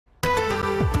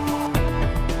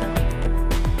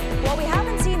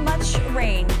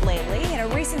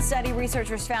study,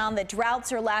 researchers found that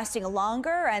droughts are lasting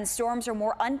longer and storms are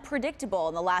more unpredictable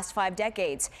in the last 5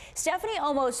 decades. Stephanie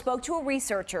Olmo spoke to a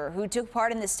researcher who took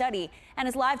part in the study and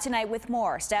is live tonight with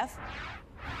more. Steph?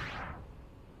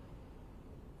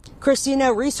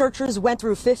 Christina, researchers went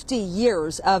through 50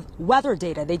 years of weather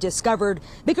data. They discovered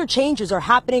bigger changes are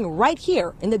happening right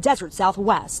here in the desert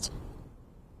Southwest.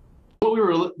 What we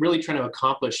were really trying to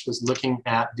accomplish was looking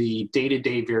at the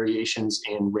day-to-day variations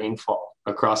in rainfall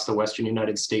across the western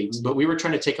United States. But we were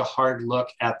trying to take a hard look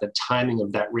at the timing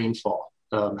of that rainfall,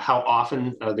 how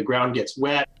often the ground gets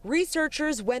wet.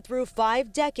 Researchers went through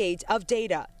 5 decades of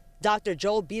data. Dr.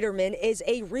 Joel Biederman is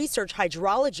a research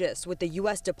hydrologist with the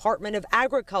U.S. Department of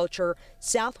Agriculture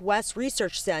Southwest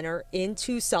Research Center in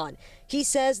Tucson. He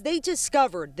says they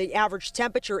discovered the average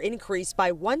temperature increased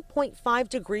by 1.5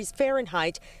 degrees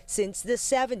Fahrenheit since the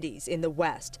 70s in the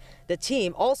West. The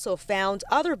team also found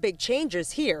other big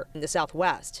changes here in the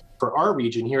Southwest. For our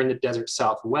region here in the desert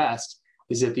Southwest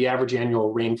is that the average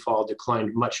annual rainfall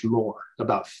declined much more,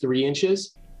 about 3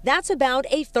 inches. That's about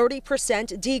a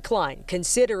 30% decline,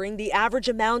 considering the average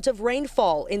amount of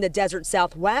rainfall in the desert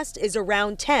Southwest is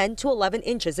around 10 to 11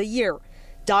 inches a year.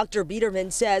 Dr. Biederman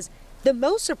says the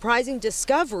most surprising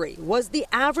discovery was the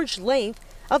average length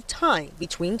of time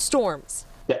between storms.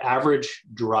 The average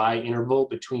dry interval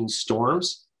between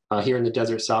storms here in the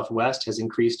desert Southwest has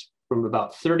increased from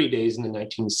about 30 days in the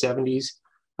 1970s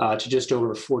to just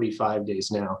over 45 days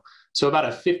now. So about a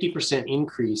 50%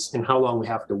 increase in how long we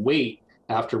have to wait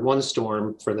after one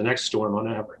storm for the next storm on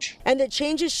average. And the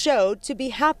changes showed to be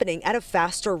happening at a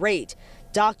faster rate.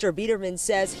 Dr. Biederman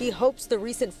says he hopes the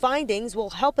recent findings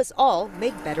will help us all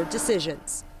make better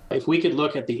decisions. If we could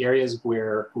look at the areas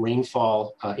where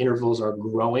rainfall intervals are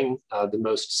growing the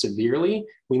most severely,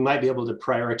 we might be able to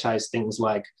prioritize things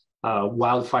like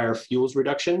wildfire fuels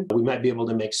reduction. We might be able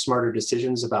to make smarter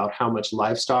decisions about how much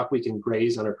livestock we can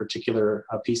graze on a particular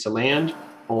piece of land,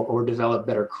 or develop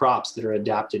better crops that are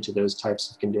adapted to those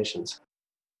types of conditions.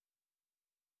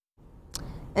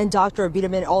 And Dr.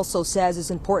 Biederman also says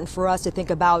it's important for us to think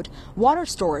about water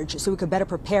storage so we can better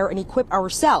prepare and equip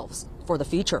ourselves for the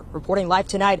future. Reporting live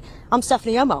tonight, I'm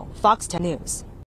Stephanie Olmo, Fox 10 News.